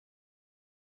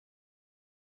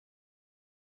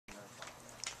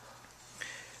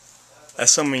As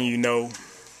some of you know,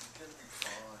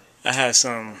 I have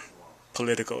some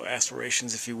political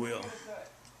aspirations, if you will.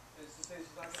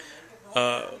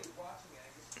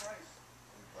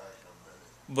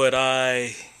 But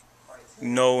I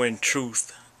know in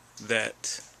truth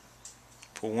that,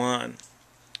 for one,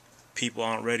 people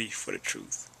aren't ready for the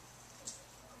truth.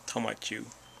 I'm talking about you.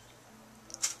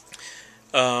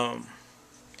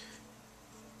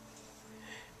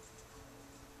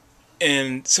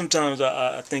 And sometimes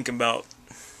I think about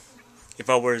if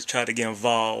I were to try to get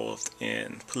involved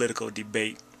in political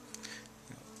debate,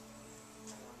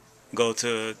 go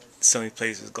to some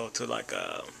places, go to like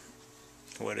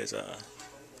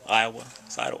Iowa.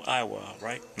 It's Iowa,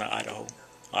 right? Not Idaho,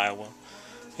 Iowa.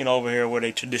 Over here where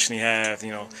they traditionally have,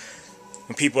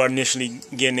 when people are initially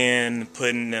getting in,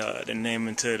 putting their name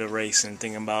into the race and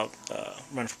thinking about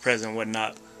running for president and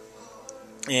whatnot.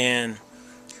 And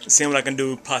it seemed like I can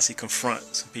do posse confront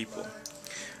some people.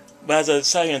 But as I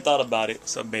sat here and thought about it,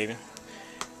 what's up, baby?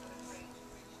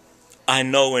 I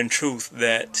know in truth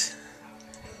that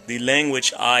the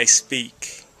language I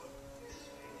speak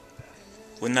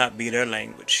would not be their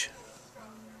language.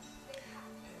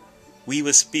 We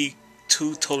would speak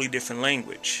two totally different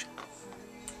language.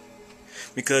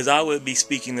 Because I would be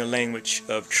speaking the language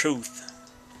of truth,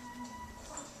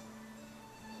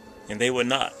 and they would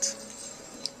not.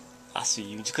 I see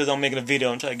you. Just because I'm making a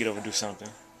video, I'm trying to get over and do something.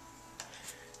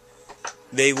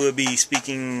 They would be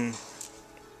speaking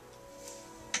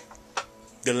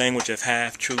the language of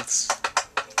half-truths,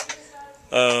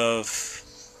 of,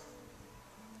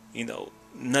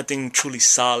 nothing truly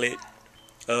solid,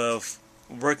 of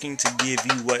working to give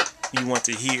you what you want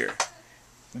to hear.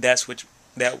 That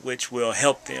which will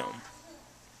help them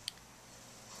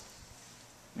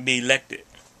be elected.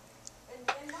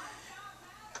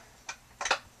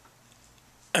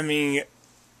 I mean,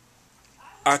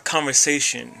 our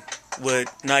conversation would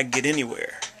not get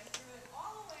anywhere.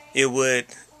 It would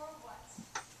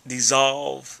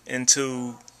dissolve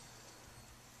into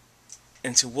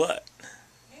what?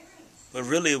 But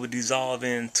really it would dissolve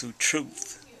into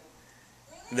truth.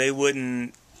 They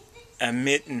wouldn't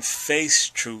admit and face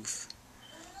truth.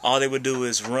 All they would do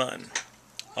is run.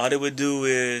 All they would do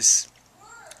is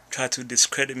try to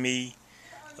discredit me,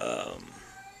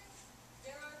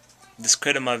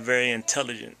 discredit my very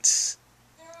intelligence,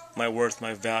 my worth,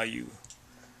 my value,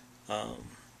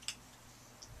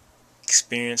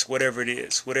 experience, whatever it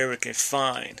is, whatever it can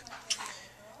find.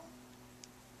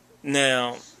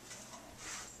 Now,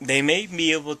 they may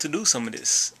be able to do some of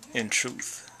this in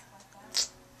truth,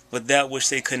 but that which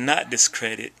they could not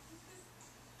discredit,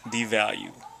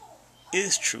 devalue,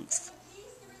 is truth.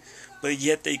 But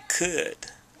yet they could,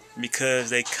 because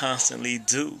they constantly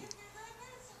do.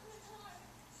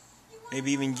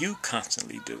 Maybe even you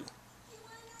constantly do.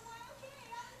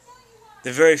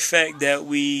 The very fact that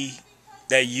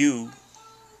you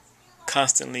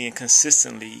constantly and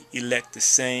consistently elect the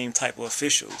same type of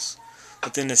officials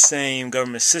within the same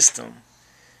government system,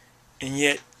 and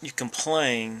yet you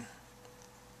complain,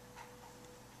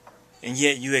 and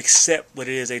yet you accept what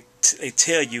it is they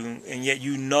tell you, and yet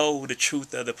you know the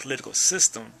truth of the political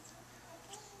system,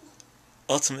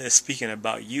 ultimately speaking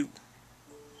about you.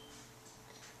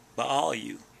 About all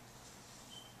you.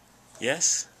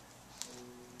 Yes?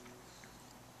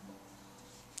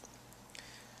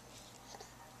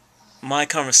 My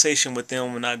conversation with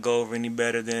them will not go over any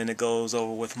better than it goes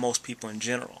over with most people in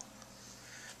general.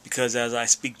 Because as I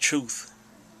speak truth,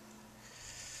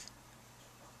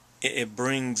 it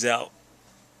brings out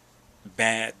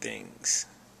bad things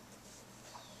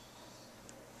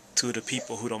to the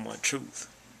people who don't want truth.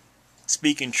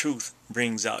 Speaking truth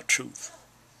brings out truth.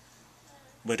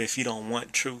 But if you don't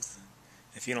want truth,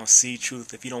 if you don't see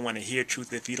truth, if you don't want to hear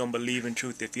truth, if you don't believe in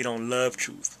truth, if you don't love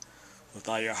truth with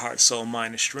all your heart, soul,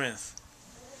 mind, and strength,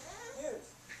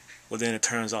 well then it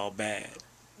turns all bad.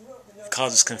 It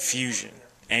causes confusion,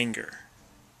 anger.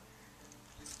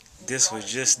 This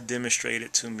was just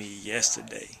demonstrated to me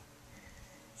yesterday.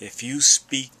 If you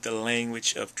speak the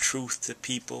language of truth to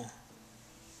people,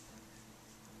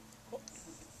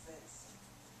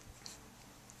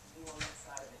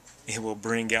 it will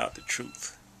bring out the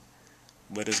truth.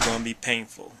 But it's going to be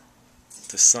painful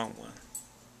to someone.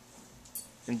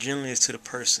 And generally it's to the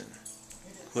person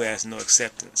who has no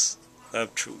acceptance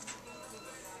of truth.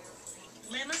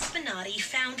 Lema Spinati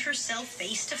found herself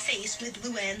face-to-face with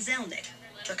Luann Zelnick,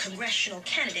 the congressional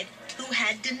candidate who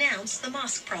had denounced the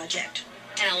Mosque Project.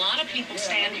 And a lot of people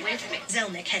stand with me.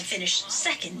 Zelnick had finished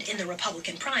second in the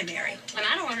Republican primary. And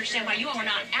I don't understand why you all are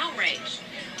not outraged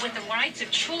with the rights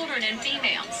of children and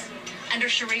females. under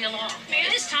Sharia law.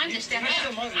 It is time to step up.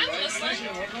 I'm Muslim.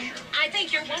 I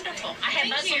think you're wonderful. I have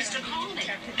Thank Muslims you. to call me.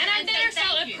 And I've never say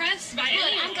felt thank you. oppressed by Good,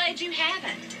 anyone. I'm glad you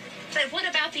haven't. But what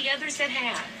about the others that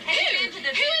have? Have you been to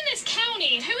the Who in this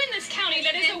county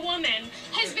that is a woman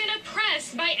has been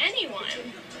oppressed by anyone?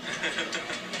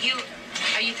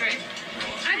 Are you through?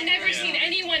 I've never seen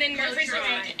anyone in Murfreesboro,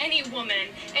 right. any woman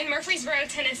in Murfreesboro,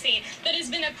 Tennessee, that has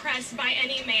been oppressed by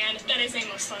any man that is a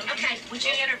Muslim. Okay, would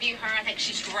you interview her? I think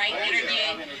she's a great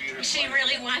interview. She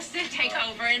really wants to take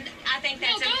over, and I think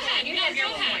that's No, go important. ahead. You No, have your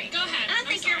go ahead. point. Go ahead. I I'm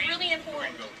think sorry. you're really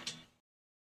important.